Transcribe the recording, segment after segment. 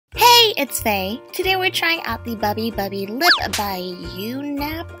it's Faye. Today we're trying out the Bubi Bubi Lip by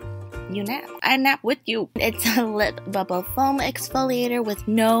UNAP. I nap with you. It's a lip bubble foam exfoliator with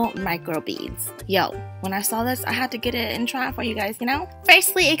no microbeads. Yo, when I saw this, I had to get it and try it for you guys, you know?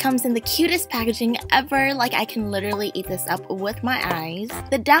 Firstly, it comes in the cutest packaging ever. Like, I can literally eat this up with my eyes.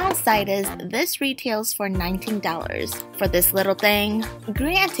 The downside is this retails for $19 for this little thing.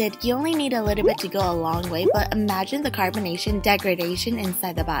 Granted, you only need a little bit to go a long way, but imagine the carbonation degradation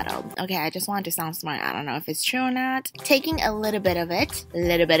inside the bottle. Okay, I just wanted to sound smart. I don't know if it's true or not. Taking a little bit of it,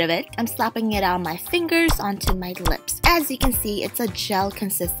 I'm slapping it on my fingers onto my lips. As you can see, it's a gel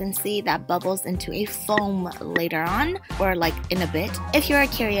consistency that bubbles into a foam later on, or like in a bit. If you're a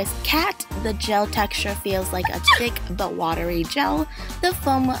curious cat, the gel texture feels like a thick but watery gel. The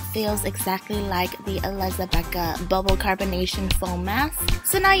foam feels exactly like the Elizabeth bubble carbonation foam mask.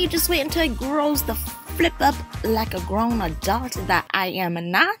 So now you just wait until it grows the flip up like a grown adult that I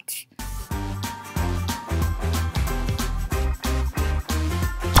am not.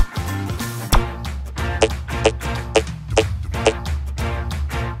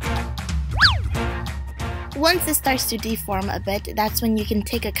 Once it starts to deform a bit, that's when you can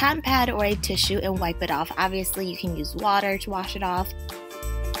take a cotton pad or a tissue and wipe it off. Obviously, you can use water to wash it off.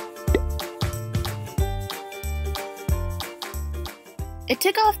 It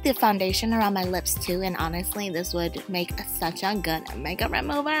took off the foundation around my lips too, and honestly, this would make such a good makeup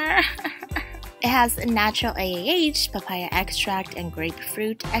remover. It has natural AAH, papaya extract, and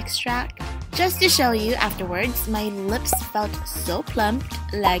grapefruit extract. Just to show you afterwards, my lips felt so plump.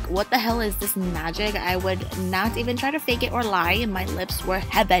 Like, what the hell is this magic? I would not even try to fake it or lie, and my lips were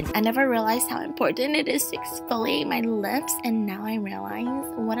heaven. I never realized how important it is to exfoliate my lips, and now I realize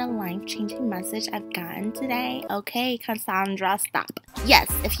what a life-changing message I've gotten today. Okay, Cassandra, stop.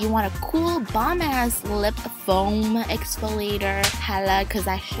 Yes, if you want a cool bomb-ass lip foam exfoliator, hella, because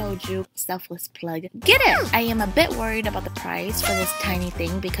I showed you, selfless plug. Get it! I am a bit worried about the price for this tiny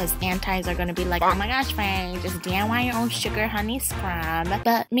thing because antis are gonna be like, oh my gosh, Faye, just DIY your own sugar honey scrub.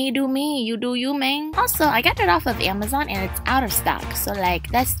 But me do me, you do you, man. Also, I got it off of Amazon and it's out of stock, so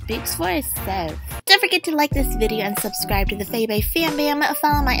like, that speaks for itself. Don't forget to like this video and subscribe to the Faye Bae Fam Bam.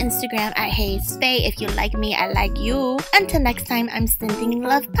 Follow my Instagram at HeySfaye. If you like me, I like you. Until next time, I'm sending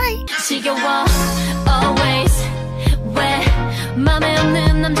love. Bye. always 왜 맘에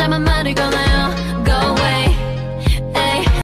없는 남자만 말을 걸어요. Go away.